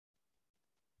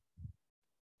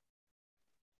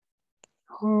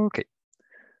Okay,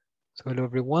 so hello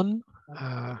everyone.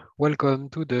 Welcome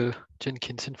to the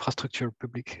Jenkins Infrastructure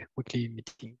Public Weekly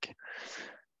Meeting.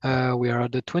 We are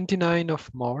the 29th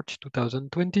of March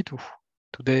 2022.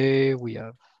 Today we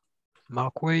have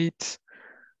Mark Waite,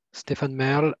 Stéphane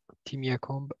Merle, Tim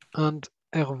Yacombe, and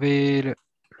Hervé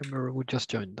Lemer who just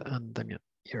joined, and Damien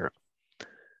here.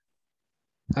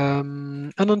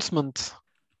 Announcement.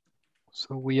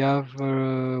 So we have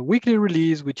a weekly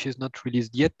release which is not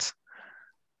released yet,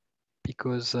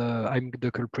 because I'm the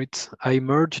culprit. I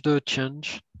merged the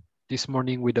change this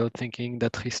morning without thinking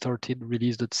that restarted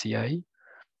release.ci.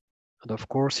 And of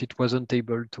course, it wasn't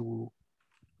able to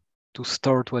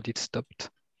start what it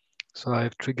stopped. So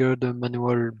I've triggered a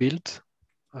manual build.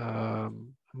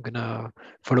 I'm gonna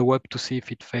follow up to see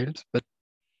if it failed, but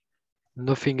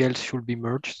nothing else should be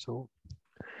merged. So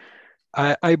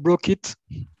I broke it.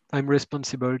 I'm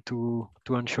responsible to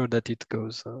ensure that it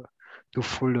goes to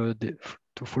full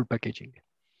packaging.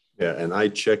 Yeah, and I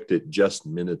checked it just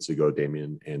minutes ago,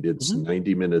 Damien, and it's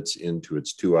 90 minutes into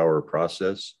its 2-hour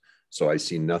process. So I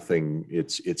see nothing.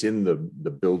 It's in the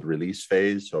build release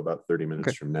phase. So about 30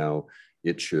 minutes from now,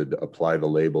 it should apply the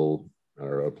label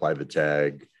or apply the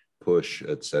tag, push,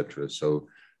 etc. So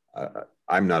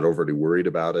I'm not overly worried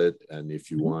about it. And if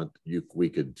you want, we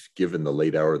could, given the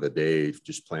late hour of the day,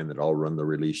 just plan that I'll run the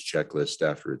release checklist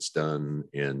after it's done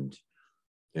and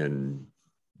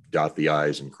dot the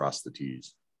I's and cross the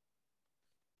T's.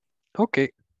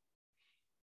 Okay.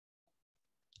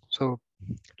 So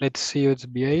let's see how it's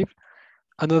behave.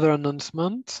 Another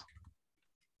announcement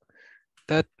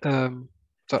that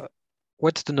so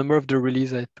what's the number of the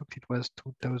release? I thought it was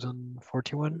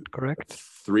 2041, correct?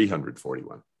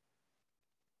 341.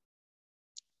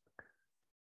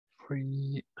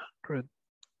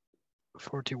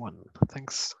 341.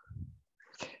 Thanks.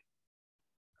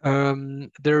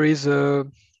 There is a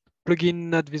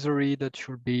plugin advisory that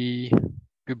should be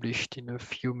published in a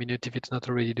few minutes if it's not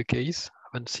already the case. I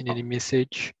haven't seen any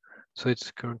message, so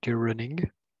it's currently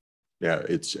running. Yeah,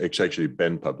 it's actually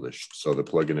been published. So the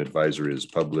plugin advisory is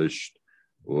published.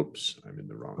 Whoops, I'm in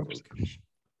the wrong location.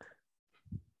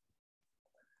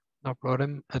 No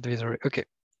problem, advisory, okay.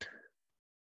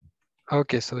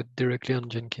 Okay, so directly on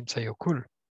Jenkins IO, cool.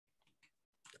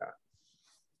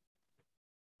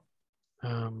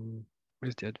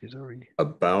 Where's the advisory?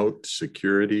 About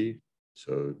security,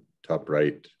 so top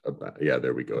right, about, yeah,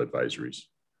 there we go, advisories.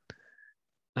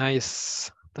 Nice,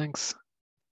 thanks.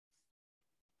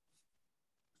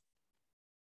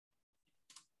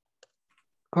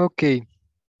 Okay.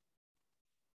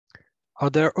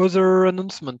 Are there other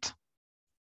announcements?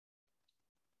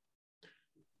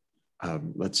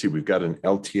 Let's see, we've got an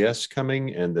LTS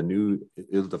coming and the new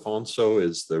Ildefonso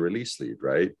is the release lead,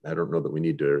 right? I don't know that we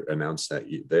need to announce that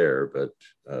there, but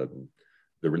the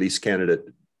release candidate,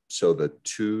 so the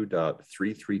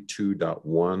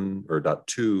 2.332.1 or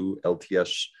 .2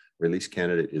 LTS release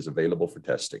candidate is available for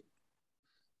testing.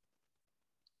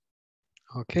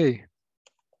 Okay.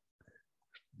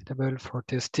 Available for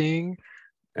testing.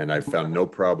 And I've found no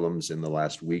problems in the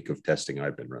last week of testing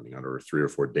I've been running on, or 3 or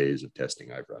 4 days of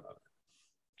testing I've run on it.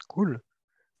 Cool.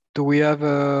 Do we have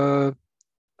a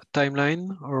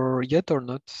timeline or yet or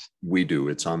not? We do.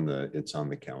 It's on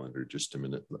the calendar. Just a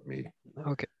minute. Let me.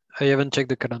 Okay. I haven't checked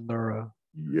the calendar.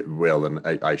 Yeah, well, and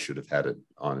I should have had it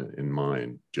on in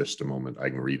mind. Just a moment.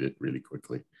 I can read it really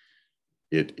quickly.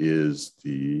 It is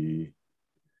the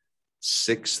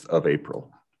 6th of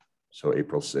April. So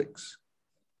April 6th.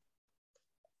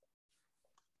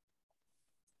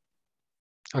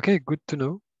 Okay, good to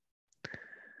know.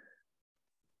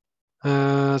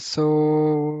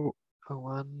 So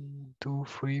 1, 2,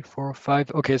 3, 4,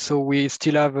 5. Okay, so we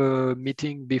still have a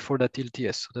meeting before that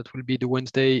LTS. So that will be the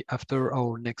Wednesday after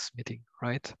our next meeting,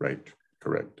 right? Right,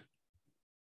 correct.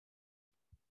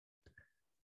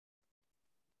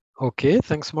 Okay,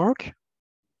 thanks, Mark.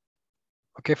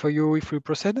 Okay for you if we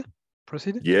proceed?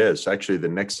 Yes, actually, the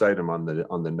next item on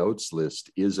the notes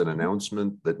list is an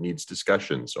announcement that needs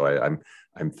discussion. So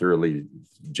I'm thoroughly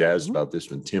jazzed about this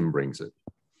when Tim brings it.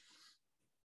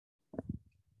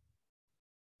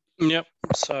 Yep.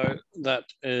 So that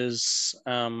is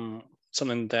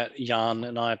something that Jan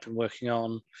and I have been working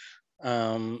on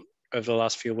over the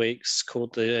last few weeks,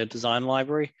 called the design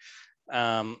library.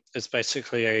 It's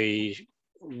basically a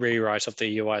rewrite of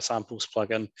the UI samples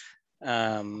plugin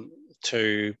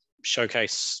to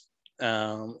showcase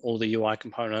all the UI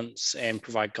components and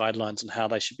provide guidelines on how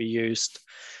they should be used.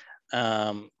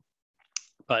 But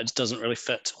it doesn't really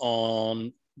fit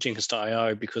on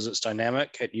Jenkins.io because it's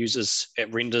dynamic. It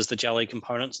renders the jelly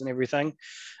components and everything.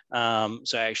 So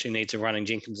it actually needs a running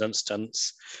Jenkins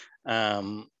instance.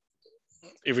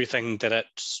 everything that it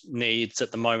needs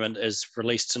at the moment is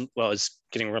released is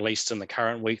getting released in the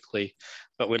current weekly,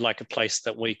 but we'd like a place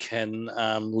that we can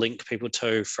link people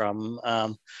to from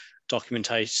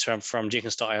documentation from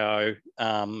Jenkins.io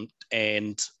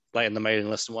and lay in the mailing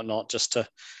list and whatnot, just to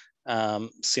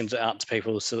send it out to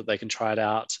people so that they can try it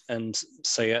out and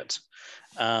see it.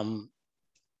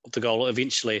 The goal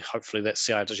eventually, hopefully, that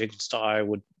ci.jenkins.io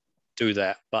would do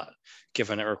that, but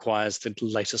given it requires the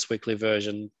latest weekly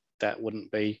version, that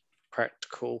wouldn't be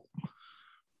practical.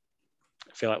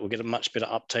 I feel like we'll get a much better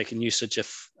uptake and usage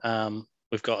if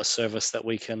we've got a service that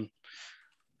we can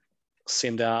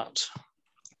send out.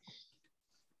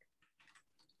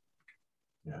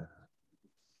 Yeah.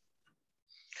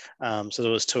 So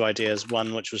there was two ideas.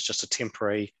 One, which was just a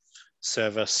temporary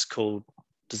service called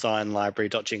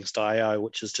designlibrary.jenkins.io,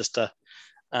 which is just a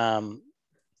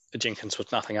Jenkins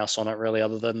with nothing else on it really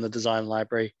other than the design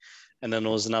library. And then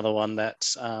there was another one that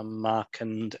Mark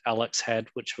and Alex had,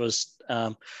 which was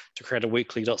to create a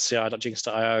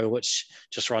weekly.ci.jenkins.io, which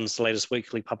just runs the latest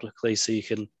weekly publicly so you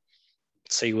can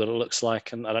see what it looks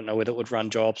like. And I don't know whether it would run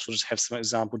jobs or just have some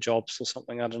example jobs or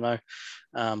something, I don't know.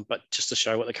 But just to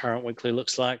show what the current weekly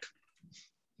looks like.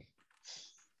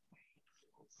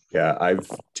 Yeah,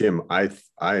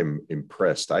 I'm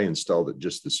impressed. I installed it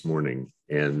just this morning,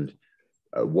 and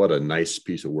what a nice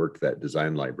piece of work that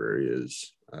design library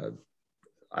is.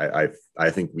 I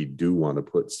think we do want to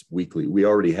put weekly. We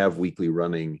already have weekly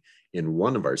running in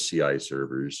one of our CI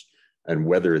servers, and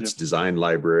whether it's design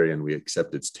library and we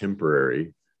accept it's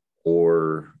temporary,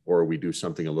 or we do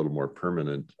something a little more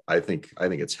permanent, I think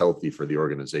it's healthy for the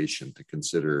organization to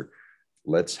consider.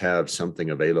 Let's have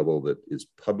something available that is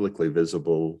publicly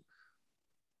visible,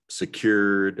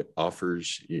 secured,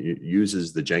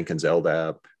 uses the Jenkins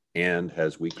LDAP, and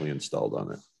has weekly installed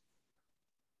on it.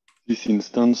 This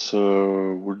instance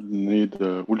wouldn't need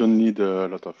a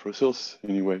lot of resource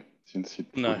anyway, since it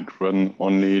would run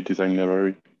only design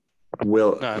library.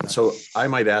 Well, so I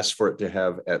might ask for it to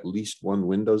have at least one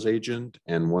Windows agent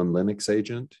and one Linux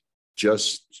agent,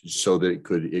 just so that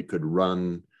it could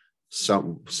run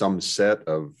some set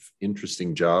of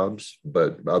interesting jobs.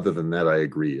 But other than that, I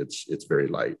agree, it's very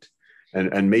light.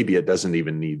 And maybe it doesn't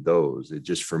even need those. It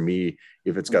just, for me,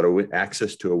 if it's got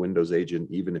access to a Windows agent,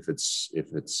 even if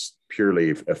it's purely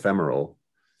ephemeral.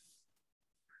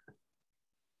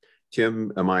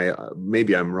 Tim,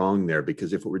 maybe I'm wrong there,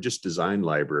 because if it were just design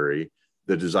library,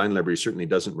 the design library certainly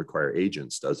doesn't require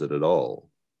agents, does it at all?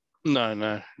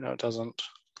 No, it doesn't.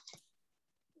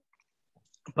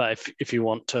 But if you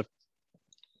want to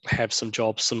have some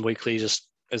jobs, some weekly, just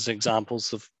as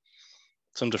examples of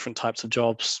some different types of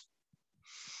jobs,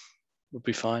 would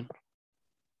be fine.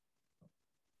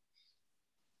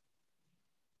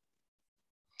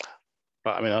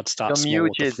 But I mean, I'd start small. You're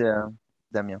muted,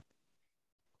 Damien.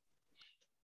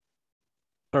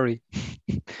 Sorry.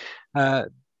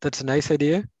 That's a nice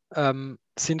idea.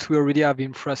 Since we already have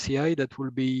Infra CI, that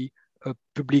will be a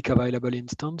public available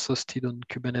instance hosted on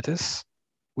Kubernetes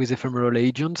with ephemeral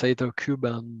agents, either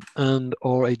Kube and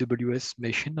or AWS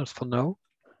machine as for now.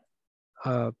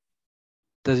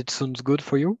 Does it sound good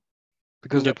for you?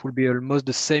 Because that will be almost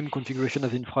the same configuration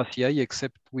as Infra CI,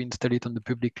 except we install it on the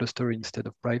public cluster instead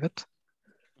of private.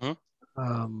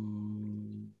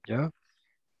 Yeah.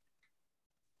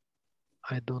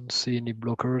 I don't see any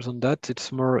blockers on that.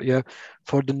 It's more,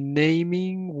 for the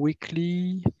naming,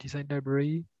 weekly, design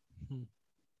library.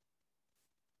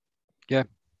 Yeah.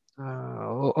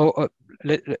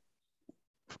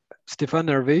 Stéphane,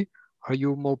 Hervé, are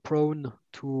you more prone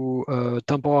to a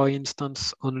temporary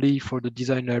instance only for the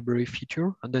design library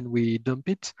feature and then we dump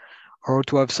it, or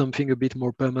to have something a bit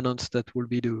more permanent that will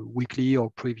be the weekly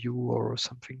or preview or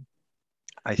something?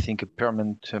 I think a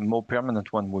more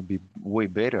permanent one would be way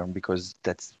better, because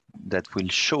that will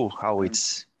show how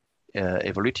it's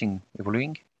evolving.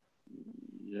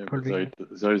 Yeah, but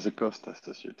there is a cost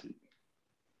associated.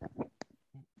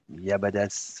 Yeah, but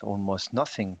that's almost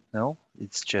nothing. No,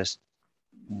 it's just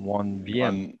one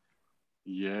VM.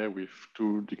 With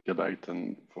 2 GB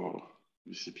and for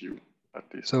the CPU at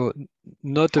least. So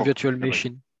not a virtual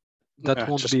machine. That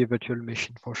won't be a virtual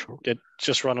machine for sure. It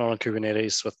just run on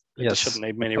Kubernetes it shouldn't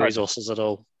need many resources at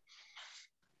all.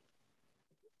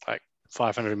 Like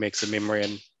 500 megs of memory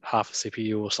and half a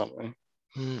CPU or something.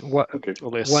 Or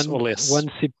less.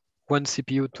 One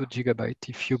CPU, 2 GB.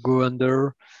 If you go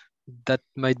under, that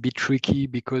might be tricky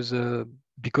because of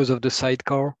the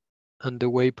sidecar and the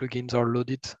way plugins are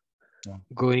loaded.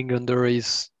 Going under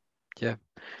is,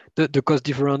 the cost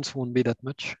difference won't be that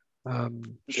much.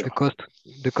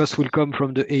 The cost will come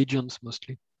from the agents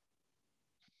mostly.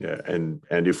 Yeah, and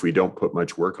if we don't put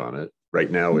much work on it, Right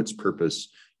now, its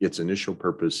initial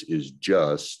purpose is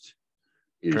just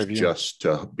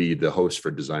to be the host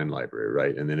for design library,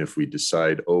 right? And then if we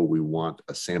decide, oh, we want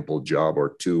a sample job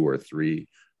or 2 or 3,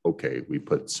 okay, we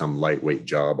put some lightweight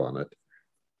job on it.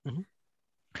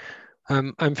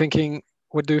 I'm thinking,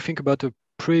 what do you think about a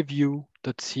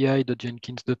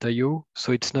preview.ci.jenkins.io?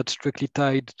 So it's not strictly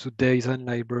tied to design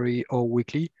library or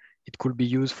weekly. It could be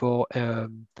used for a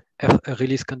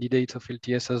release candidate of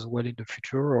LTS as well in the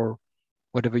future or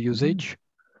whatever usage.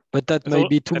 But that might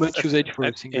be too much usage for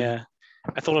a single. Yeah,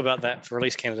 I thought about that for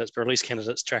release candidates, but release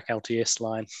candidates track LTS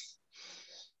line.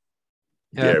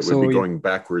 Yeah, it would be going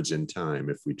backwards in time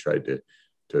if we tried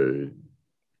to.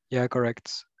 Yeah,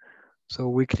 correct. So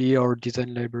weekly or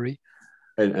design library.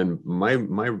 And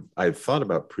I've thought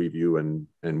about preview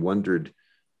and wondered,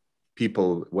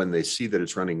 people when they see that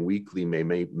it's running weekly may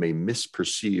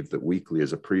misperceive that weekly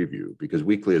is a preview, because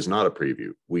weekly is not a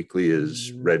preview. Weekly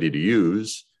is ready to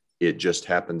use. It just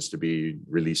happens to be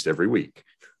released every week.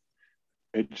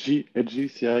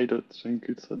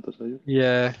 ci.jenkins.io.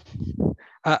 Yeah,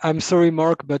 I'm sorry,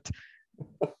 Mark, but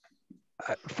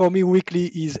for me, weekly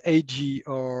is AG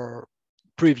or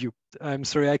preview. I'm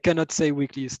sorry, I cannot say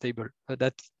weekly is stable.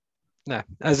 Nah.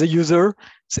 As a user,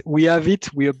 we have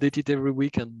it, we update it every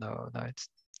week, and no,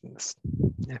 it's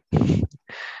yeah.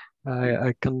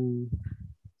 I can.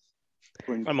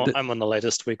 I'm on the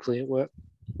latest weekly at work,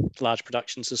 large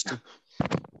production system.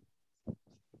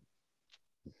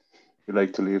 You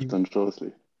like to live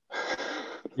dangerously.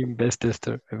 Best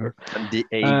tester ever. And the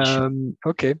age.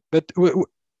 Okay, but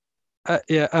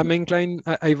yeah, I'm inclined.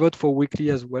 I vote for weekly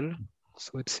as well.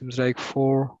 So it seems like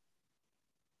 4-1.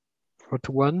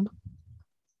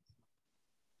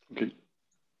 Okay.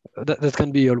 That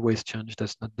can be always changed.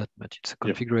 That's not that much. It's a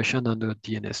configuration under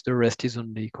DNS. The rest is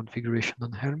only configuration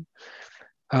on Helm.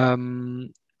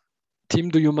 Tim,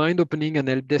 do you mind opening an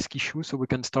help desk issue so we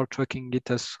can start tracking it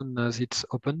as soon as it's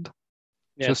opened?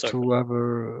 Yeah, just to have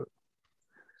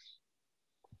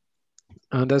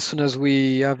and as soon as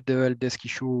we have the help desk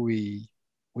issue, we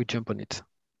jump on it.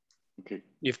 Okay.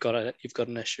 You've got an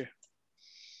issue.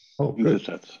 Oh, good.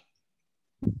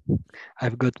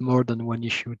 I've got more than one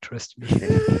issue, trust me.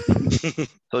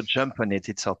 So jump on it,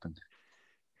 it's open.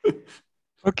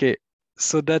 Okay,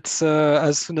 so that's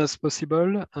as soon as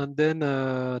possible. And then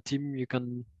Tim, you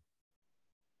can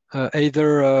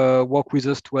either walk with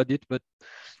us to add it, but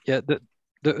yeah,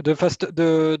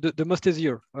 the most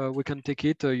easier. We can take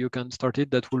it, you can start it.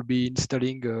 That will be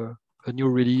installing a new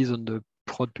release on the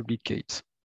prod public gates.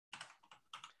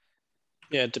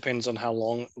 Yeah, it depends on how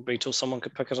long it'll be till someone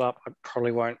could pick it up. I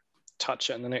probably won't touch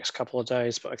it in the next couple of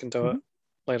days, but I can do it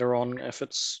later on if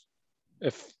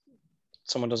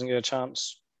someone doesn't get a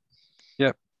chance.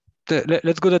 Yeah,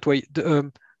 let's go that way.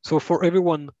 So for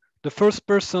everyone, the first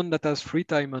person that has free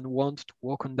time and wants to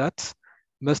work on that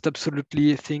must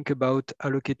absolutely think about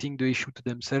allocating the issue to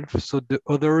themselves, so the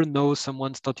other knows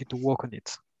someone started to work on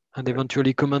it and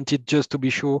eventually comment it just to be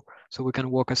sure, so we can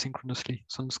work asynchronously.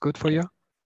 Sounds good for you?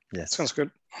 Yes. Sounds good.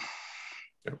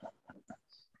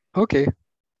 Okay.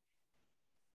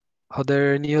 Are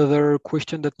there any other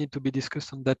questions that need to be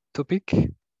discussed on that topic?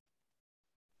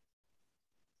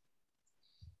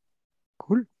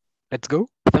 Cool. Let's go.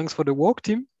 Thanks for the work,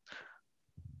 team.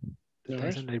 The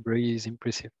design library is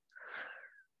impressive.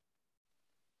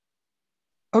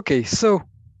 Okay, so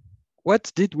what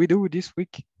did we do this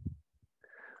week?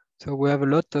 So we have a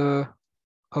lot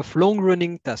of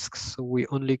long-running tasks. So we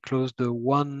only closed the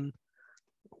one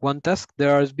task.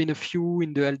 There has been a few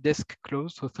in the help desk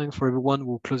closed. So thanks for everyone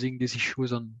who closing these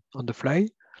issues on the fly.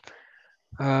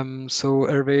 So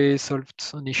Hervé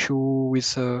solved an issue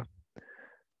with the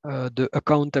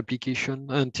account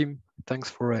application, and Tim, thanks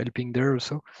for helping there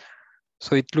also.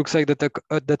 So it looks like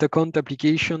that account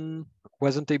application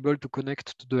wasn't able to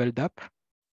connect to the LDAP,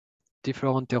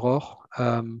 different error.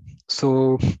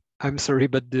 So I'm sorry,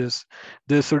 but the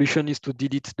solution is to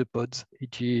delete the pods,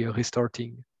 e.g.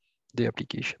 restarting the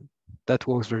application. That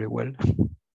works very well.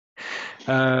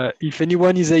 If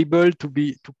anyone is able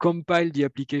to compile the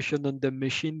application on the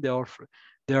machine, they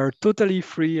are totally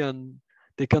free and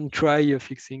they can try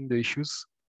fixing the issues.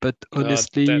 But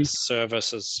honestly, that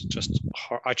service is just.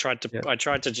 I tried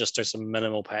to just do some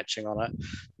minimal patching on it.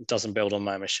 It doesn't build on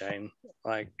my machine.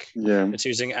 Like it's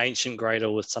using ancient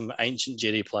Gradle with some ancient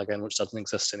Jetty plugin which doesn't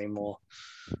exist anymore.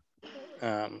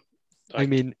 I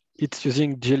mean, it's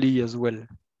using Jelly as well.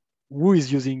 Who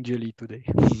is using Jelly today?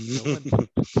 No one.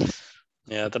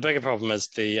 Yeah, the bigger problem is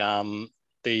the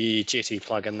Jetty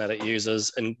plugin that it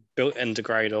uses and built into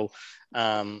Gradle,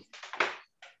 and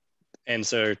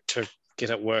so to get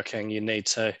it working, you need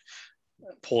to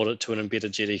port it to an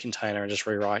embedded Jetty container and just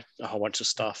rewrite a whole bunch of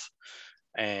stuff.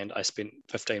 And I spent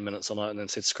 15 minutes on it and then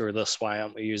said, screw this, why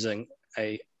aren't we using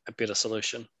a better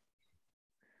solution?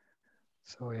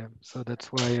 So yeah, so that's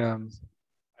why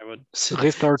I would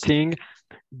restarting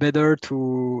better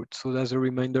to, so as a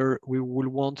reminder, we will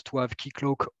want to have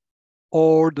Keycloak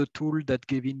or the tool that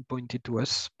Gavin pointed to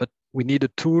us, but we need a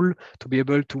tool to be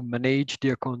able to manage the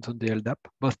account on the LDAP.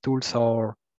 Both tools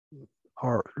are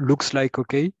looks like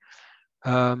okay.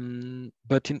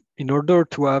 But in order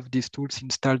to have these tools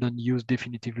installed and used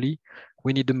definitively,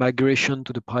 we need a migration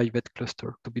to the private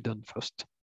cluster to be done first.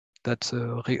 That's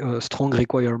a strong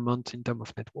requirement in terms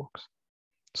of networks.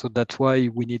 So that's why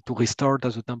we need to restart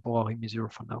as a temporary measure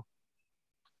for now.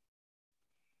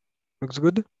 Looks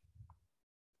good?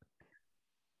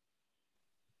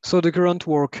 So the current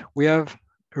work, we have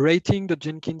rating the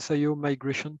Jenkins IO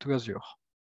migration to Azure.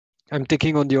 I'm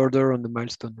taking on the order on the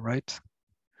milestone, right?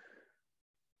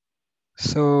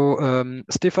 So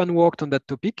Stefan worked on that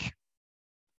topic.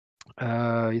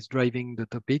 He's driving the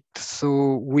topic.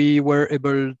 So we were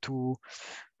able to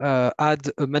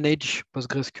add a managed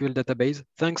PostgreSQL database.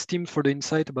 Thanks, Tim, for the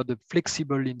insight about the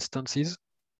flexible instances.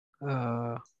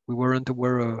 We weren't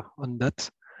aware on that.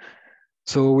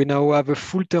 So we now have a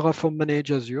full Terraform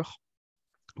managed Azure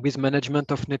with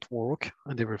management of network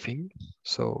and everything.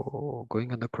 So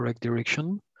going in the correct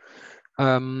direction.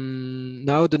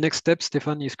 Now the next step,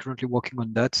 Stefan is currently working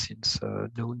on that since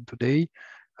noon today.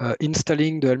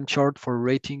 Installing the Helm chart for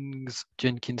ratings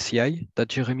Jenkins CI that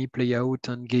Jeremy played out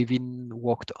and Gavin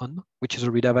worked on, which is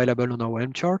already available on our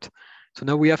Helm chart. So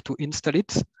now we have to install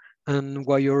it and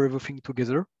wire everything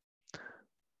together.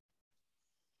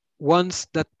 Once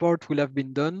that part will have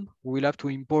been done, we'll have to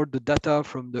import the data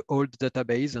from the old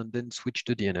database and then switch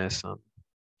to DNS and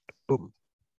boom.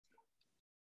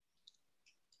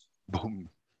 Boom.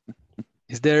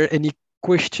 Is there any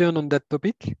question on that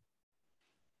topic?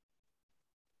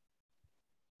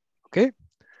 Okay,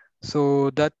 so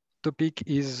that topic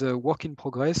is a work in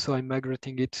progress, so I'm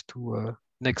migrating it to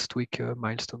next week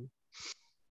milestone.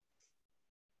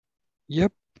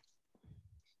 Yep.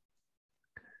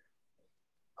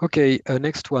 Okay,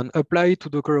 next one, apply to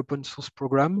Docker open source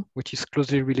program, which is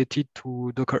closely related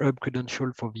to Docker Hub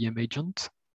credential for VM agent.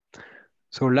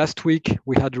 So last week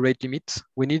we had rate limits.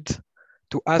 We need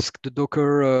to ask the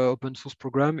Docker open source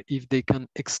program if they can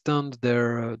extend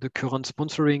their the current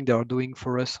sponsoring they are doing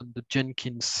for us on the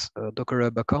Jenkins Docker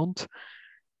Hub account.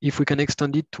 If we can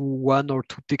extend it to 1 or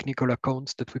 2 technical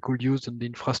accounts that we could use on the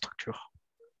infrastructure.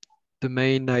 The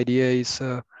main idea is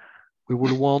we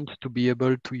will want to be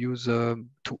able to use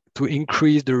to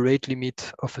increase the rate limit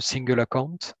of a single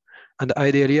account, and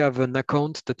ideally have an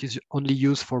account that is only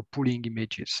used for pulling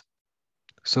images.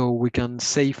 So we can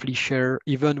safely share,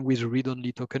 even with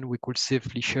read-only token, we could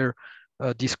safely share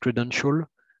this credential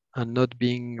and not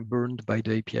being burned by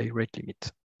the API rate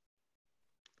limit.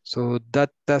 So that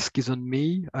task is on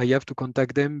me. I have to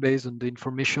contact them based on the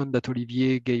information that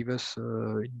Olivier gave us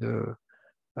in the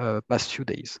past few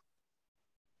days.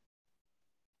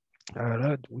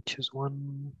 Which is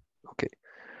one, okay.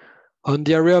 On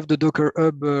the area of the Docker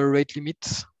Hub rate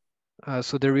limits,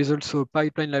 so there is also a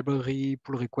pipeline library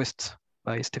pull request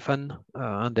by Stefan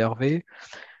and Hervé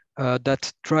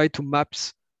that try to map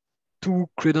 2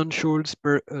 credentials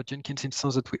per Jenkins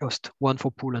instance that we host, one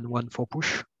for pull and one for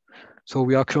push. So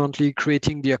we are currently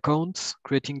creating the accounts,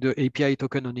 creating the API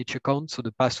token on each account, so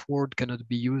the password cannot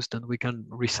be used and we can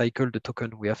recycle the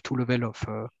token. We have 2 levels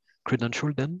of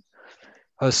credential then.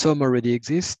 Some already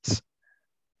exists,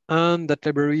 and that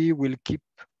library will keep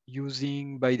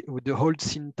using with the whole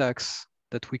syntax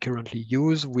that we currently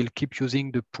use, we'll keep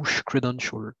using the push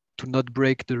credential to not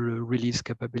break the release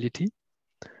capability.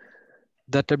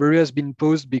 That library has been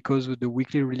paused because of the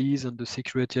weekly release and the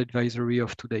security advisory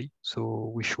of today.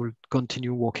 So we should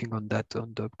continue working on that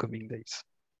on the upcoming days.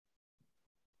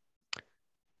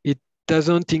 It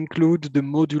doesn't include the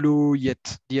modulo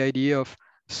yet. The idea of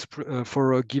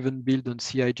for a given build on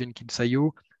CI Jenkins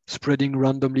IO, spreading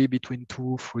randomly between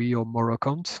 2, 3 or more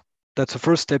accounts. That's the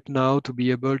first step now to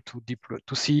be able to deploy,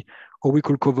 to see how we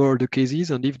could cover the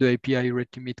cases. And if the API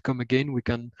rate limit come again, we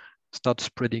can start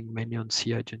spreading mainly on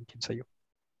CI Jenkins IO.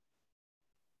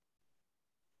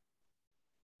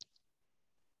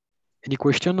 Any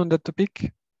question on that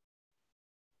topic?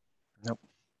 No.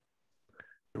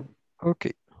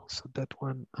 Okay, so that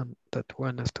one and that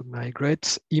one has to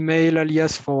migrate. Email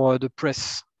alias for the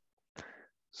press.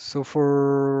 So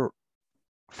for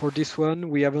this one,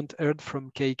 we haven't heard from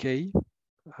KK.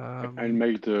 I'll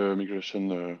make the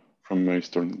migration from my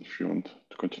store if you want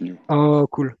to continue. Oh,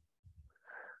 cool.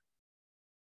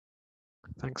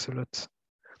 Thanks a lot.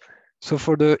 So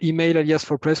for the email alias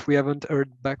for press, we haven't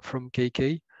heard back from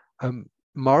KK.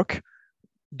 Mark,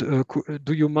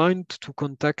 do you mind to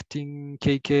contacting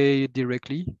KK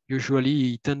directly? Usually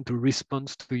he tends to respond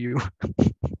to you.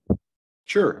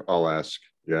 Sure, I'll ask.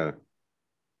 Yeah.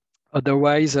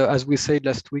 Otherwise, as we said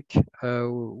last week,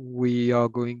 we are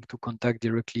going to contact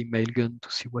directly Mailgun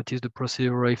to see what is the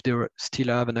procedure, if they still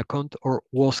have an account, or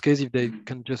worst case, if they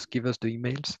can just give us the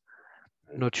emails.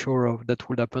 Not sure if that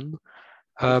would happen.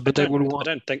 But I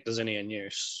don't think there's any in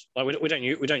use. Like we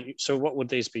don't. So what would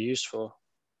these be used for?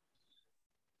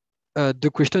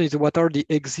 The question is, what are the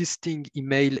existing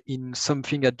email in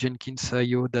something at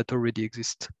Jenkins.io that already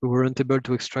exist? We weren't able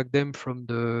to extract them from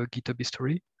the GitHub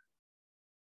history.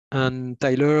 And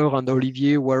Tyler and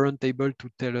Olivier weren't able to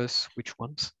tell us which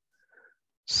ones.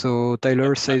 So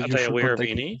Tyler says are they aware of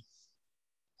any?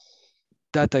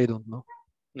 That I don't know.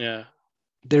 Yeah.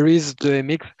 There is the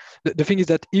MX. The thing is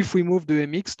that if we move the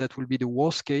MX, that will be the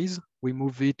worst case. We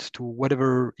move it to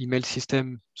whatever email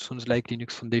system sounds like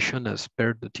Linux Foundation has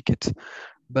paired the tickets.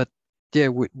 But yeah,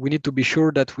 we need to be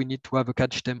sure that we need to have a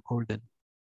catch them all then.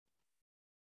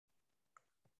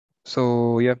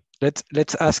 So yeah,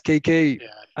 let's ask KK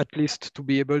at least to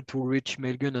be able to reach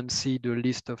Mailgun and see the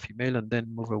list of email and then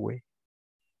move away.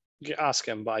 You ask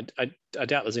him, but I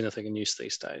doubt there's anything in use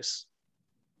these days.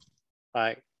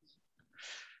 Like,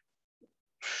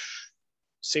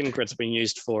 SendGrid's been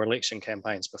used for election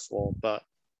campaigns before, but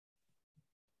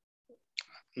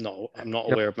no, I'm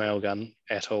not aware of Mailgun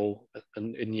at all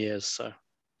in years. So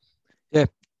yeah,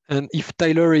 and if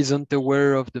Tyler isn't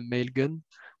aware of the Mailgun,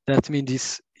 that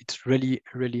means it's really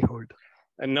old.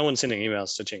 And no one's sending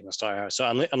emails to Jenkins.io. So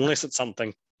unless it's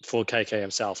something for KK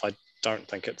himself, I don't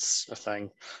think it's a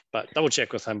thing. But double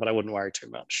check with him, but I wouldn't worry too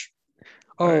much.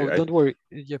 Oh, don't worry.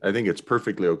 Yep. I think it's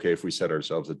perfectly okay if we set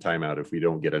ourselves a timeout. If we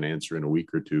don't get an answer in a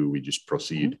week or two, we just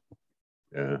proceed.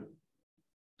 Yeah.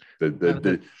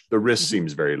 The risk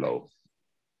seems very low.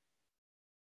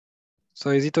 So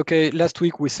is it okay? Last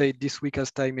week we said this week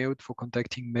as timeout for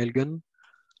contacting Mailgun,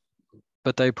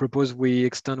 but I propose we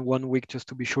extend 1 week just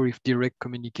to be sure if direct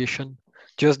communication,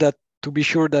 just that to be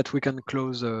sure that we can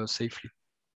close safely.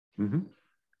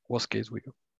 Worst case we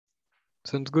go.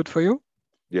 Sounds good for you?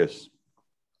 Yes.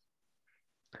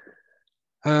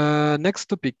 Next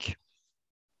topic.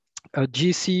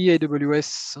 GC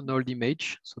AWS on old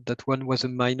image. So that one was a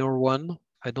minor one.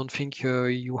 I don't think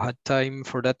you had time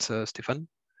for that, Stefan.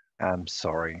 I'm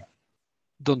sorry.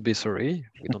 Don't be sorry.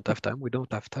 We don't have time. We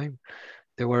don't have time.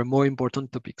 There were more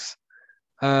important topics.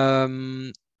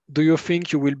 Do you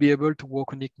think you will be able to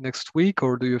work on it next week,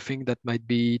 or do you think that might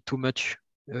be too much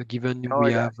given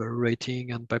we have a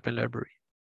rating and pipeline library?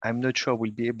 I'm not sure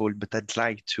we'll be able, but I'd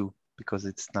like to because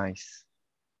it's nice.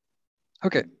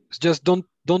 Okay, just don't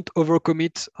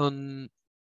overcommit on.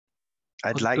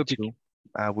 I'd like to.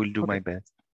 I will do my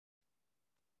best.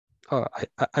 Oh,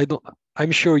 I don't.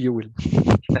 I'm sure you will.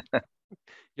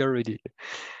 You're ready.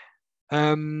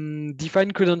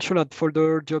 Define credential at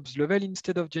folder jobs level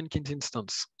instead of Jenkins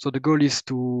instance. So the goal is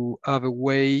to have a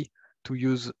way to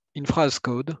use Infra as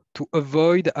code to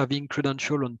avoid having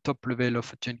credential on top level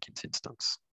of a Jenkins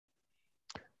instance.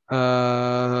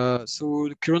 So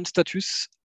the current status,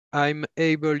 I'm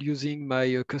able using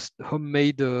my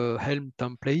homemade Helm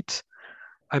template.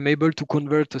 I'm able to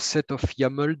convert a set of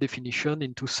YAML definition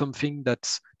into something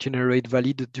that's generate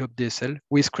valid job DSL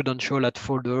with credential at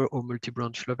folder or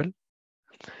multi-branch level.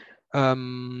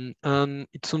 And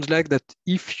it sounds like that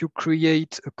if you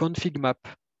create a config map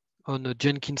on a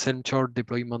Jenkins Helm chart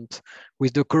deployment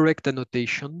with the correct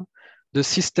annotation, the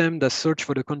system that search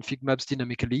for the config maps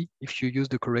dynamically, if you use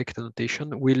the correct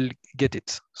annotation, will get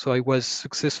it. So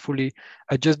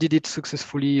I just did it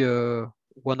successfully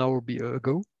 1 hour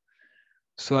ago.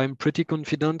 So I'm pretty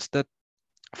confident that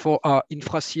for our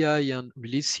Infra CI and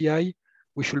Release CI,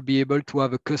 we should be able to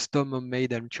have a custom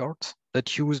made Helm chart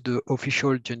that use the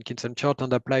official Jenkins Helm chart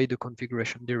and apply the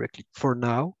configuration directly for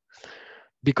now.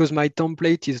 Because my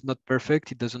template is not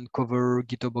perfect, it doesn't cover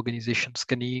GitHub organization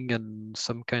scanning and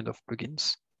some kind of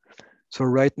plugins. So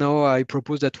right now I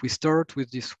propose that we start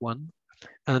with this one.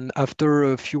 And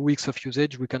after a few weeks of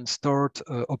usage, we can start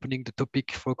opening the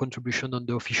topic for contribution on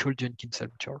the official Jenkins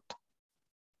Helm chart.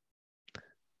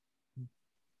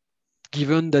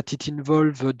 Given that it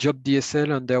involved a job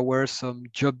DSL and there were some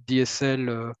job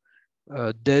DSL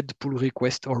dead pull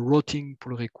requests or rotting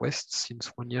pull requests since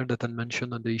 1 year that I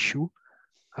mentioned on the issue.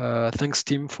 Thanks,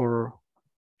 Tim, for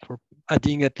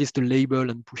adding at least a label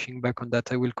and pushing back on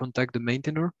that. I will contact the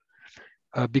maintainer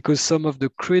because some of the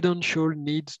credential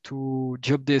needs to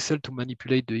job DSL to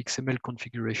manipulate the XML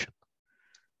configuration.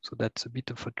 So that's a bit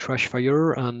of a trash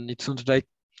fire, and it sounds like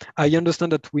I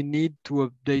understand that we need to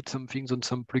update some things on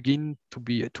some plugin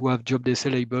to have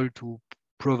JobDSL able to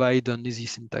provide an easy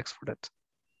syntax for that.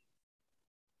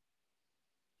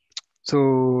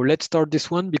 So let's start this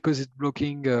one because it's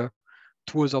blocking 2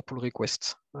 other pull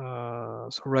requests.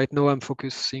 So right now I'm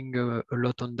focusing a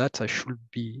lot on that. I should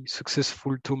be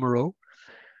successful tomorrow.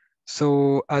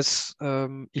 So as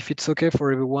if it's okay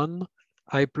for everyone,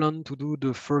 I plan to do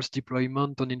the first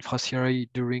deployment on Infra CI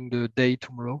during the day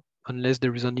tomorrow, unless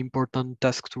there is an important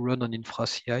task to run on Infra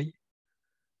CI.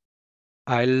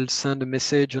 I'll send a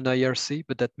message on IRC,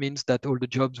 but that means that all the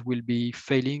jobs will be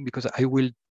failing because I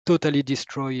will totally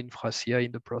destroy Infra CI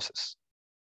in the process.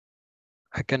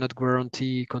 I cannot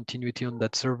guarantee continuity on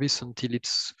that service until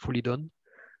it's fully done.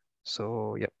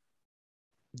 So yeah,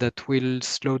 that will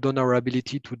slow down our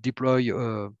ability to deploy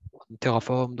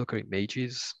Terraform, Docker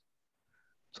images.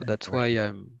 So that's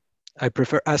why I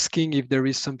prefer asking if there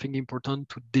is something important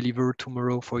to deliver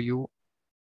tomorrow for you.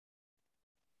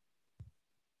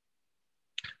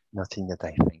 Nothing that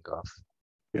I think of.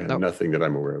 Yeah, No. nothing that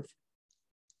I'm aware of.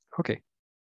 Okay.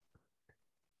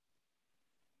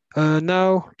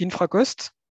 Now,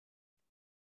 InfraCost.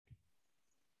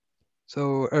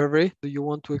 So, Hervé, do you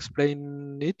want to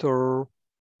explain it or?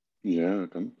 Yeah, I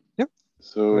can. Yeah.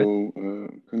 So,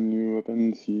 can you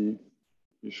open the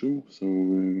issue? So,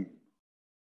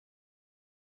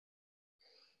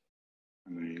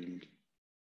 I'll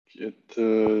get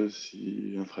the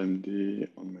InfraMD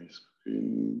on my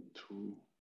screen too.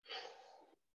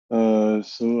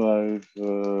 So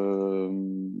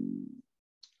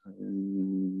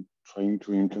I'm trying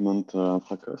to implement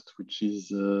InfraCost, which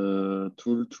is a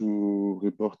tool to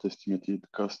report estimated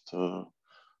cost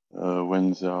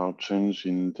when there are changes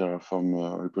in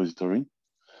Terraform repository.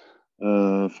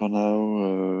 For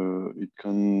now, it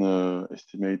can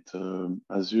estimate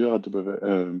Azure,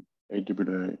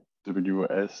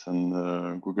 AWS,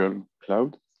 and Google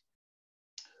Cloud.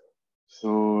 So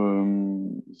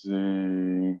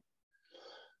they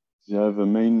have a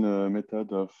main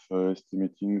method of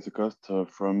estimating the cost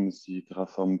from the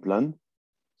Terraform plan.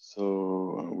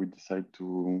 So we decide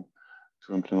to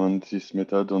implement this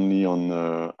method only on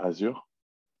Azure,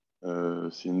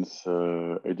 since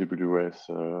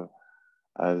AWS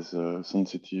has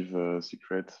sensitive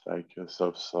secrets like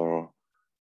SOPs or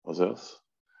others.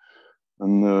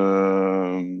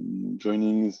 And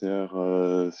joining their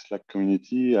Slack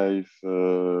community, I've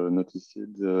noticed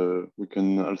we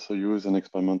can also use an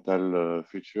experimental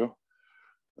feature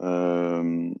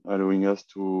allowing us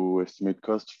to estimate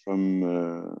costs from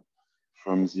the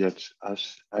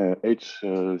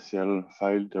HCL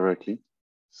file directly.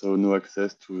 So no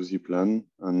access to the plan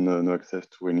and no access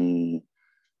to any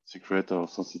secret or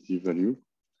sensitive value.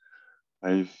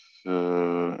 I've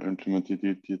implemented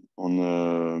it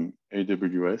on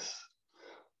AWS,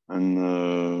 and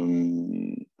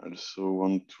also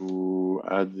want to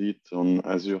add it on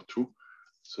Azure too,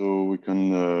 so we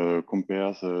can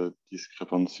compare the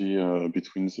discrepancy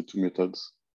between the two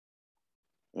methods.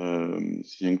 The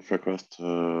InfraCost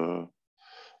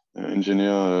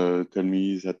engineer tell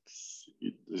me that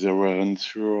they weren't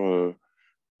sure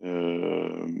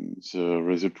the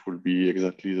result will be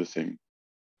exactly the same.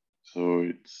 So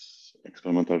it's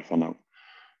experimental for now.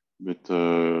 But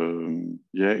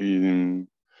yeah,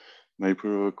 my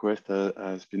pull request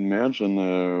has been merged,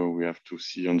 and we have to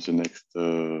see on the next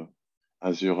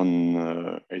Azure and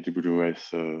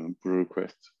AWS pull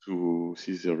request to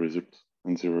see the result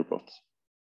and the reports.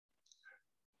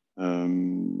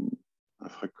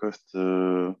 InfraCost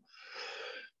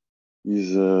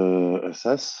is a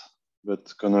SaaS,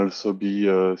 but can also be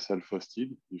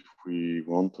self-hosted if we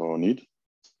want or need.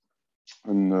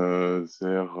 And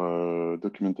their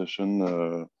documentation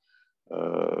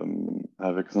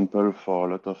have example for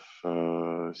a lot of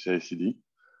CI/CD,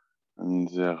 and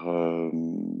their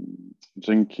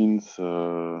Jenkins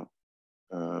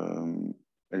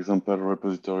example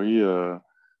repository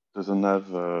doesn't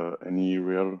have any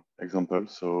real example,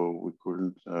 so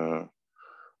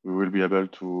we will be able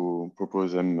to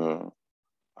propose them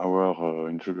our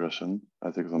integration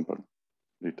as example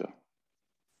later.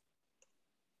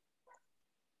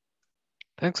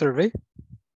 Thanks, Hervé.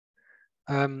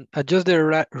 I just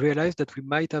realized that we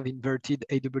might have inverted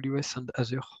AWS and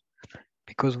Azure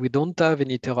because we don't have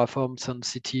any Terraform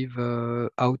sensitive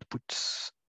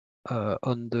outputs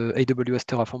on the AWS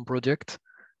Terraform project,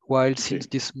 while since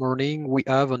this morning we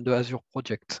have on the Azure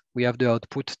project, we have the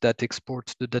output that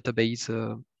exports the database.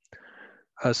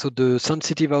 So the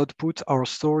sensitive outputs are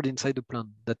stored inside the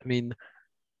plan. That means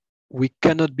we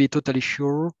cannot be totally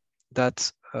sure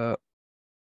that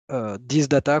this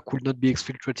data could not be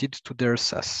exfiltrated to their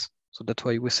SaaS. So that's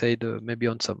why we said maybe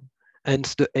on some.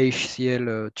 Hence the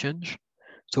HCL change.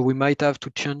 So we might have to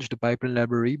change the pipeline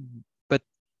library, but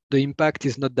the impact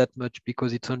is not that much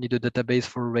because it's only the database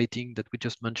for rating that we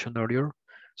just mentioned earlier.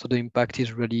 So the impact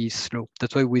is really slow.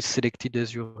 That's why we selected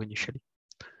Azure initially.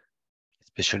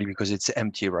 Especially because it's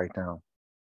empty right now.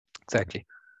 Exactly.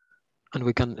 And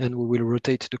we will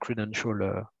rotate the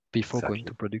credential before going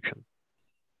to production.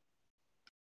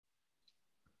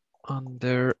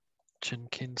 Under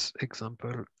Jenkins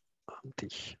example empty.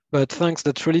 But thanks,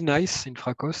 that's really nice,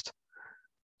 InfraCost.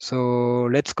 So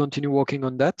let's continue working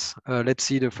on that. Let's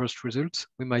see the first results.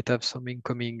 We might have some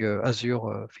incoming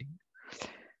Azure thing.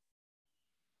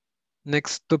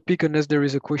 Next topic, unless there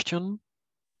is a question.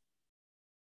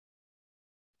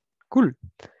 Cool.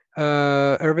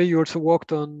 Hervé, you also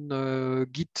worked on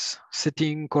Git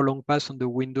setting long pass on the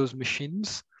Windows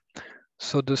machines.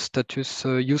 So the status,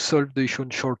 you solved the issue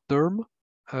in short term.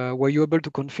 Were you able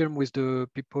to confirm with the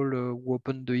people who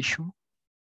opened the issue?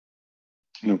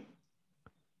 No.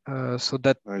 So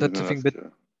that's the thing. But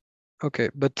okay,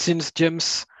 but since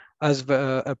James has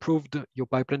approved your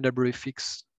pipeline library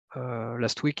fix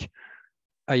last week,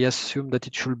 I assume that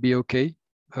it should be okay.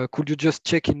 Could you just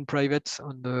check in private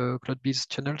on the CloudBees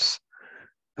channels?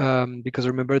 Because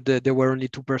remember that there were only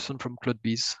 2 persons from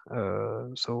CloudBees.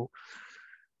 So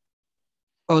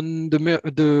on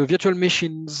the virtual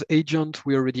machines agent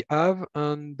we already have,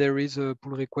 and there is a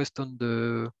pull request on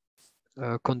the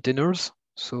containers.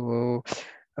 So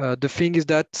the thing is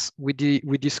that we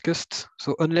discussed,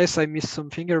 so unless I missed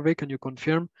something, Hervé, can you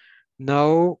confirm?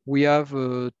 Now we have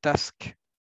a task,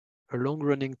 a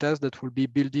long-running task that will be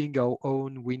building our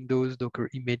own Windows Docker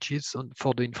images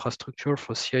for the infrastructure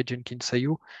for CI Jenkins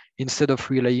IO, instead of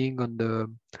relying on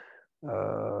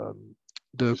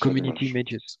the community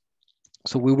images.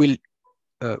 So we will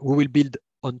build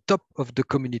on top of the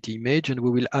community image, and we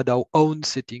will add our own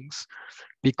settings,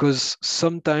 because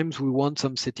sometimes we want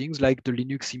some settings like the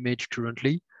Linux image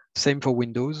currently, same for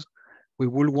Windows. We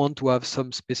will want to have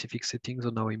some specific settings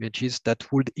on our images that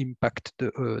would impact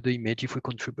the image if we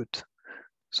contribute.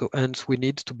 So hence we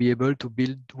need to be able to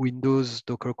build Windows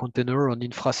Docker container on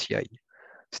Infra CI.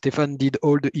 Stefan did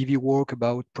all the EV work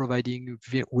about providing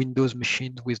Windows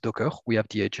machines with Docker. We have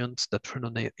the agents that run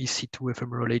on EC2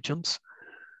 ephemeral agents.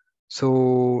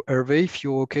 So Hervé, if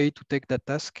you're okay to take that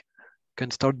task, you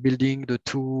can start building the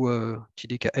 2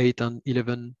 JDK 8 and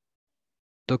 11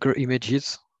 Docker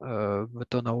images,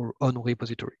 but on our own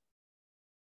repository.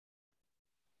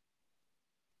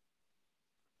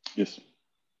 Yes.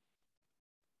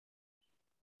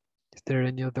 Is there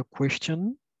any other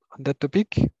question on that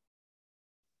topic?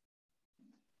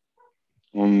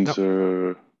 On no.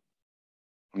 the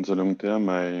long term,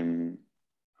 I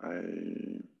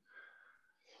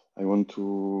want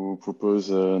to propose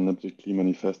an objectively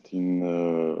manifest in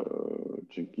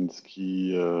Jenkins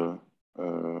key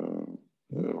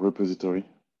repository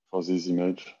for this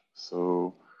image,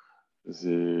 so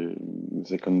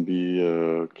they can be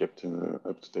kept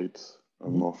up to date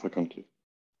more frequently.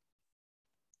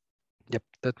 Yep,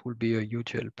 that will be a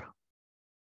huge help.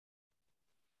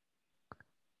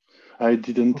 I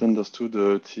didn't understood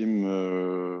the team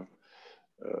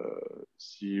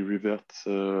the revert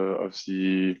of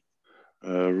the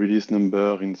release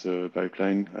number in the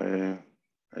pipeline.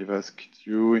 I've asked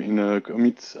you in a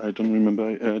commit. I don't remember.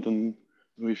 I don't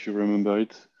know if you remember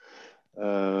it.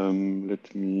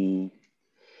 Let me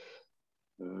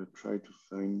try to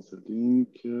find the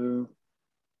link.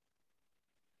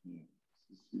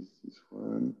 This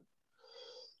one.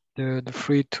 The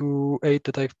 328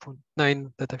 that I've put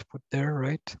 9 that I've put there,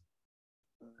 right?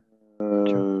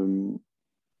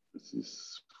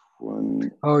 This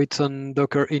one. Oh, it's on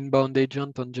Docker inbound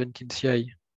agent on Jenkins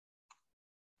CI.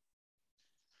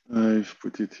 I've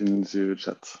put it in the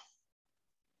chat.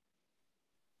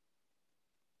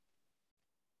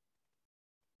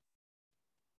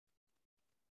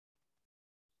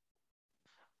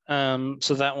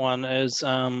 So that one is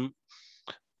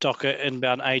Docker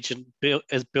inbound agent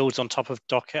builds on top of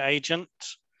Docker agent.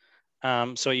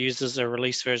 So it uses a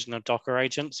release version of Docker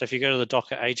agent. So if you go to the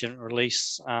Docker agent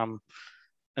release in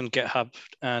GitHub,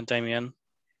 Damien.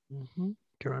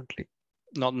 Currently.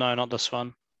 Not this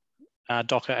one.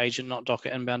 Docker agent, not Docker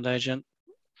inbound agent.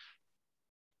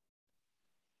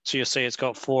 So you'll see it's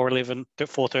got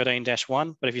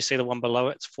 413-1, but if you see the one below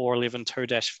it, it's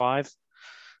 411.2-5.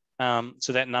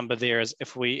 So that number there is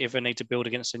if we ever need to build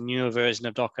against a newer version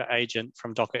of Docker agent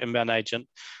from Docker inbound agent,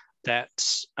 that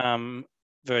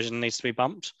version needs to be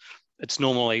bumped. It's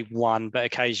normally 1, but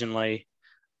occasionally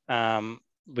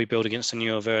we build against a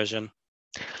newer version.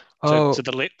 So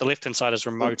the left-hand side is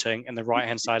remoting and the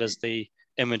right-hand side is the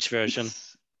image version.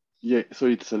 Yeah, so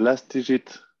it's the last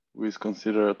digit who is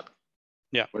considered.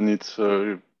 Yeah. When it's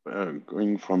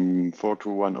going from 4 to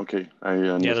 1. Okay, I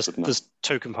understood now. There's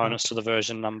two components to the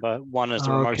version number. One is the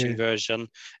remoting version,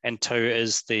 and 2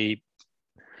 is the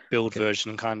build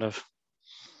version, kind of.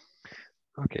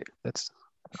 Okay,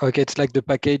 it's like the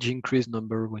package increase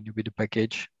number when you build a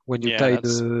package, when you tie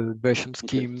the version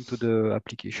scheme to the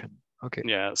application. Okay.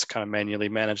 Yeah, it's kind of manually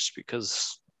managed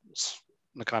because it's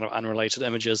the kind of unrelated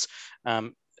images.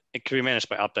 It can be managed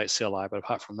by update CLI, but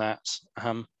apart from that,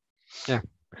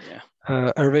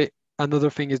 Hervé, another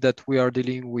thing is that we are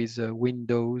dealing with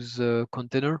Windows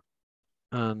container,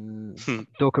 and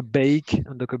Docker Bake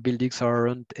and Docker Buildings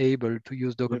aren't able to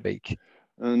use Docker Bake.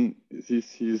 And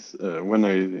this is when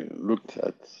I looked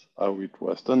at how it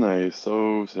was done, I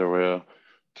saw there were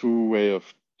 2 ways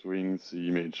of doing the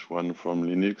image. One from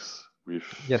Linux with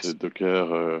the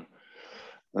Docker,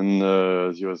 and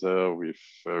the other with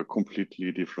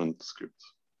completely different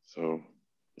scripts. So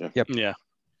yeah.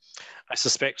 I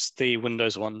suspect the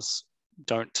Windows ones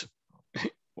aren't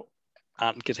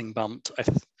getting bumped.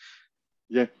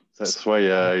 Yeah, that's why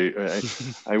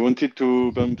I wanted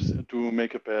to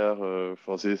make a pair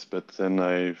for this, but then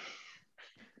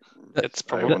it's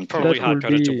probably hard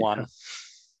coded to 1.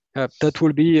 That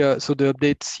will be so the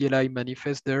update CLI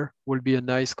manifest there will be a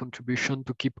nice contribution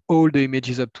to keep all the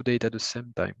images up to date at the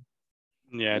same time.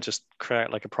 Yeah, just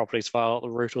create like a properties file at the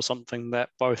root or something that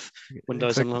both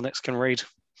Windows and Linux can read.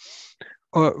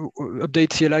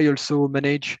 Update CLI also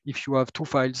manage if you have 2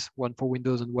 files, one for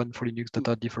Windows and one for Linux that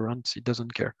are different. It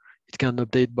doesn't care. It can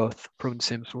update both from the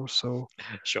same source. So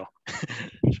sure.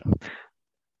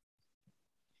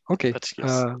 Okay. That's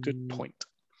good point.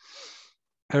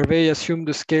 Hervé, assume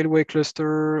the Scaleway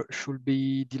cluster should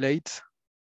be delayed.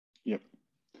 Yep.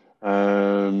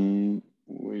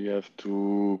 We have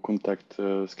to contact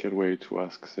Scaleway to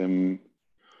ask them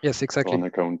for an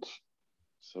account.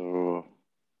 So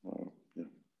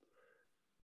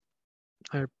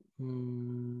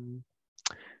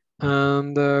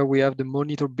and we have the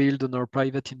monitor build on our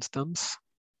private instance.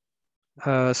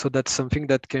 So that's something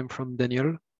that came from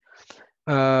Daniel.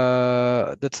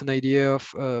 That's an idea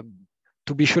of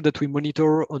to be sure that we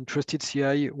monitor on trusted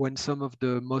CI when some of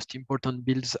the most important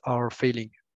builds are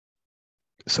failing.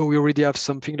 So we already have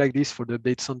something like this for the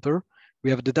update center.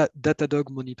 We have the Datadog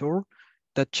monitor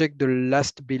that check the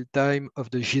last build time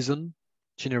of the JSON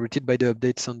generated by the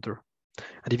update center.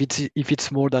 And if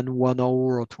it's more than 1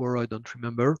 hour or 2 hours, I don't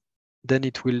remember, then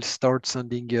it will start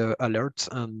sending alerts,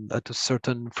 and at a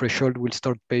certain threshold will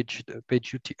start page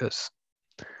UTS.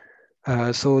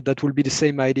 So that will be the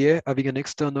same idea, having an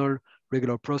external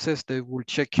regular process that will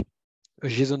check a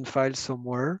JSON file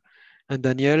somewhere. And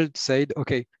Daniel said,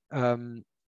 okay,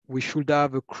 we should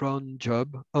have a cron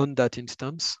job on that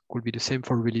instance, could be the same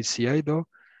for release CI though,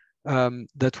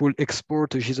 that will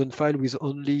export a JSON file with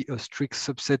only a strict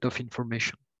subset of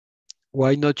information.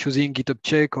 Why not using GitHub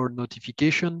check or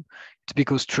notification? It's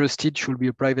because trusted should be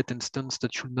a private instance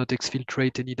that should not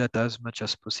exfiltrate any data as much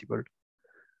as possible.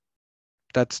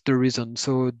 That's the reason.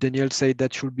 So Daniel said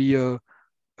that should be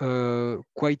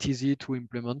quite easy to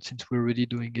implement since we're already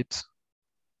doing it.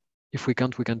 If we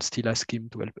can't, we can still ask him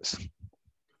to help us.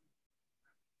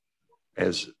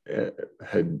 As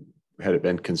had it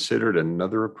been considered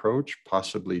another approach,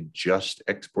 possibly just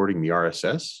exporting the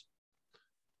RSS?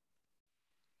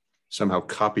 Somehow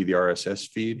copy the RSS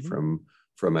feed from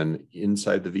an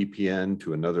inside the VPN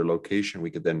to another location.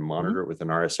 We could then monitor it with an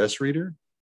RSS reader.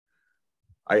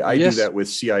 I do that with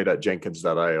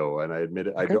ci.jenkins.io, and I admit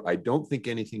it, I don't think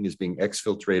anything is being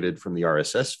exfiltrated from the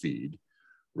RSS feed,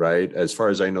 right? As far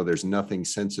as I know, there's nothing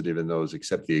sensitive in those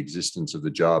except the existence of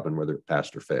the job and whether it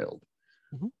passed or failed.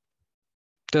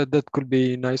 That could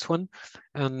be a nice one.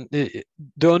 And the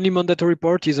only mandatory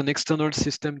part is an external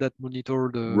system that monitor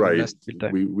the last build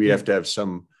time. We have to have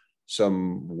some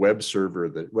web server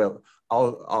that, well,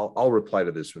 I'll reply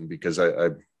to this one because I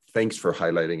thanks for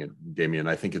highlighting it, Damien.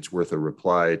 I think it's worth a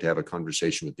reply to have a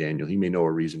conversation with Daniel. He may know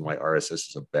a reason why RSS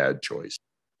is a bad choice.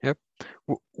 Yep.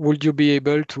 Would you be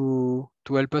able to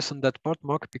help us on that part,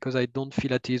 Mark? Because I don't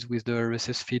feel at ease with the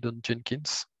RSS feed on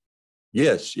Jenkins.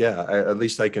 Yes, yeah. At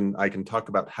least I can talk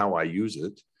about how I use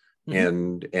it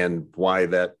and why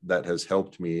that has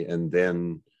helped me, and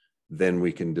then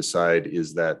we can decide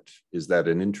is that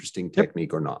an interesting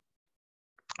technique or not.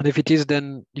 And if it is,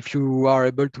 then if you are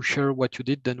able to share what you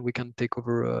did, then we can take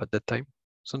over at that time.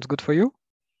 Sounds good for you?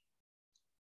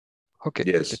 Okay.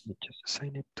 Yes. Let me just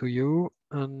assign it to you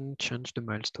and change the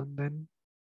milestone then.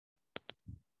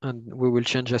 And we will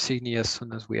change Assigny as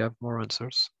soon as we have more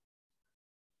answers.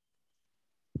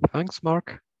 Thanks,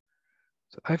 Mark.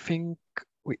 So I think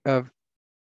we have,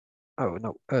 oh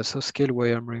no, so scale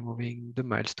where I'm removing the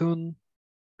milestone.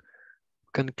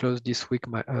 Can close this week,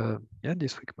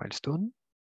 this week milestone.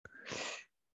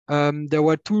 There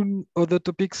were two other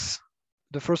topics.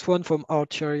 The first one from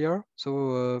Art area.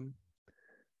 So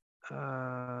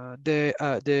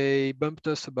they bumped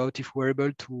us about if we're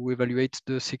able to evaluate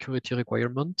the security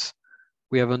requirements.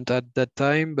 We haven't had that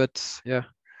time, but yeah,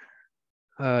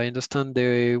 I understand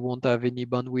they won't have any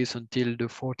bandwidth until the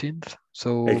 14th.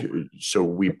 So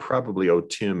we probably owe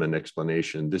Tim an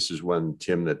explanation. This is one,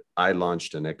 Tim, that I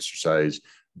launched an exercise,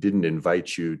 didn't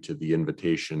invite you to the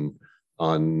invitation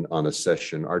on a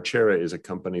session. Archera is a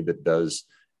company that does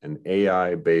an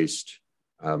AI-based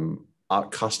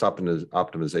cost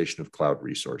optimization of cloud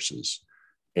resources.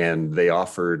 And they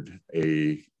offered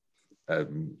a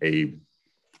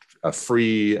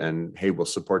free and, hey, we'll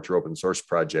support your open source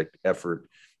project effort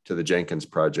to the Jenkins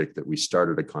project that we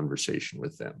started a conversation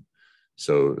with them.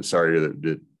 So sorry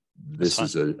that this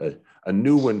is a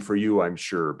new one for you, I'm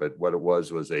sure, but what it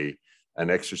was an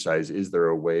exercise. Is there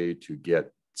a way to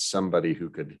get somebody who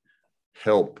could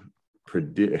help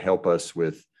us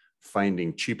with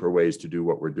finding cheaper ways to do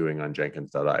what we're doing on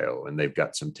Jenkins.io? And they've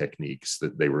got some techniques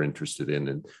that they were interested in,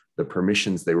 and the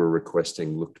permissions they were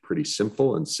requesting looked pretty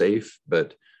simple and safe,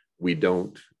 but we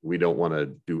don't want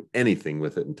to do anything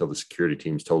with it until the security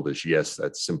teams told us, yes,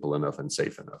 that's simple enough and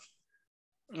safe enough.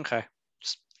 Okay.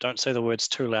 Just don't say the words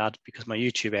too loud, because my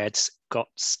YouTube ads got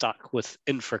stuck with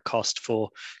infra cost for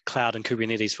cloud and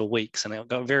Kubernetes for weeks, and it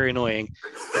got very annoying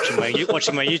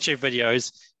watching my YouTube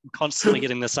videos and constantly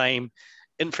getting the same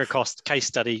infra cost case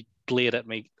study blared at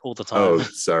me all the time. Oh,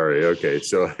 sorry. Okay,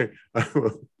 so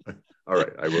all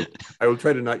right, I will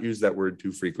try to not use that word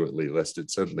too frequently, lest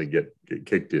it suddenly get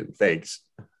kicked in. Thanks.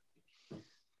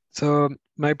 So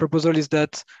my proposal is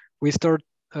that we start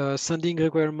sending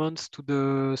requirements to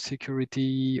the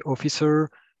security officer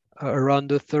around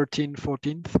the 13th,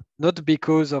 14th, not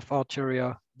because of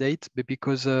Archeria date, but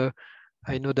because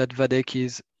I know that Vadek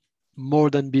is more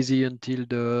than busy until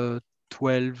the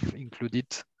 12th included.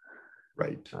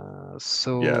 Right.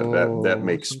 So yeah,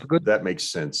 that makes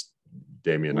sense,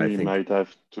 Damien. We I think might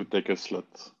have to take a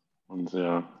slot on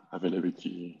their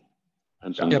availability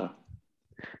agenda.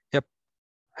 Yep.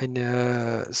 And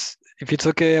if it's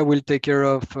okay, I will take care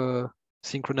of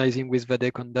synchronizing with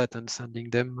Vadek on that and sending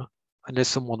them, unless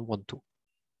someone wants to.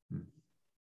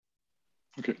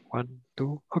 Okay. 1,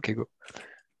 2, okay, go.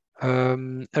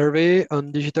 Hervé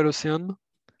on Digital Ocean.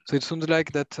 So it seems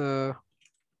like that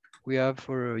we have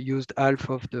used half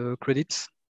of the credits.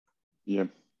 Yeah.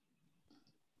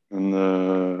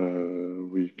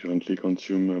 And we currently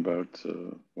consume about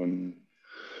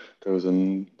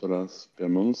 $1,000 per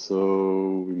month,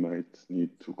 so we might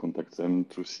need to contact them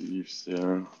to see if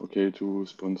they're okay to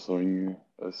sponsoring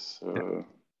us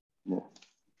more.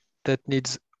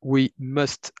 We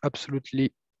must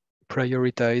absolutely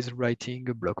prioritize writing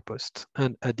a blog post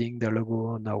and adding their logo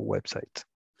on our website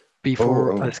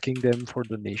before asking them for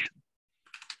donation.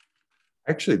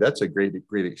 Actually, that's a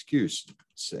great excuse.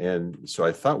 And so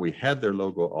I thought we had their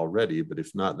logo already, but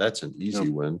if not, that's an easy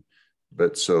one.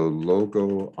 But so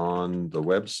logo on the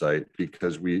website,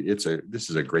 because this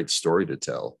is a great story to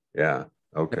tell. Yeah.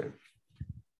 Okay.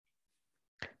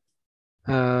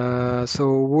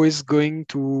 So who is going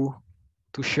to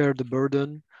share the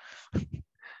burden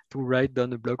to write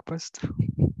down a blog post?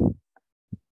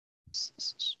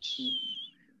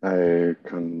 I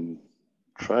can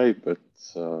try, but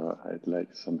I'd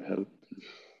like some help if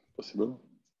possible.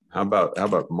 How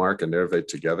about Mark and Hervé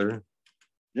together?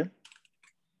 Yeah.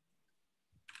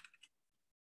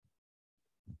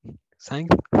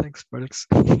 Thanks, folks.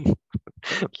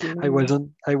 I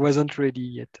wasn't ready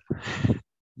yet.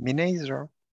 Me neither.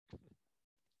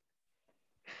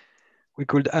 We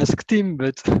could ask Tim,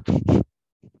 but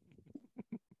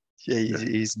yeah,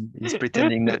 he's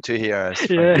pretending not to hear us.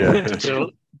 Yeah.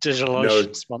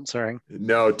 DigitalOcean sponsoring.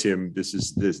 No, Tim, this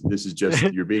is just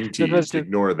you're being teased.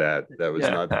 Ignore that. That was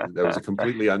not. That was a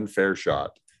completely unfair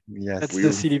shot. Yes, that's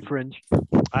the silly French.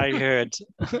 I heard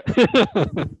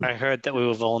that we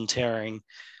were volunteering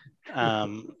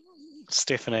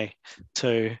Stephanie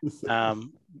to write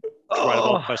a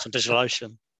blog post on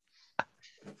DigitalOcean.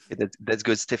 Yeah, that's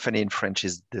good. Stephanie in French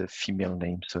is the female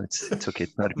name, so it's okay.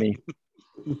 It's not me.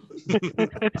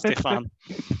 Stefan.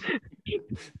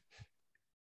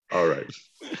 All right.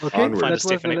 Okay. We'll find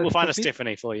a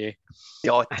Stephanie for you.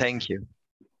 Oh, thank you.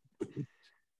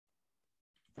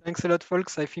 Thanks a lot,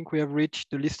 folks. I think we have reached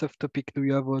the list of topics. Do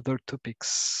you have other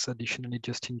topics additionally,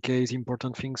 just in case,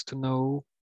 important things to know,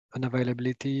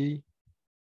 unavailability?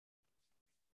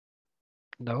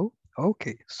 No?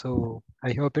 Okay, so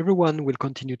I hope everyone will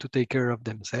continue to take care of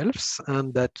themselves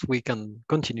and that we can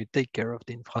continue to take care of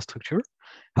the infrastructure.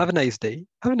 Have a nice day,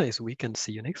 have a nice week, and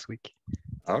see you next week.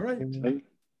 All right. Bye.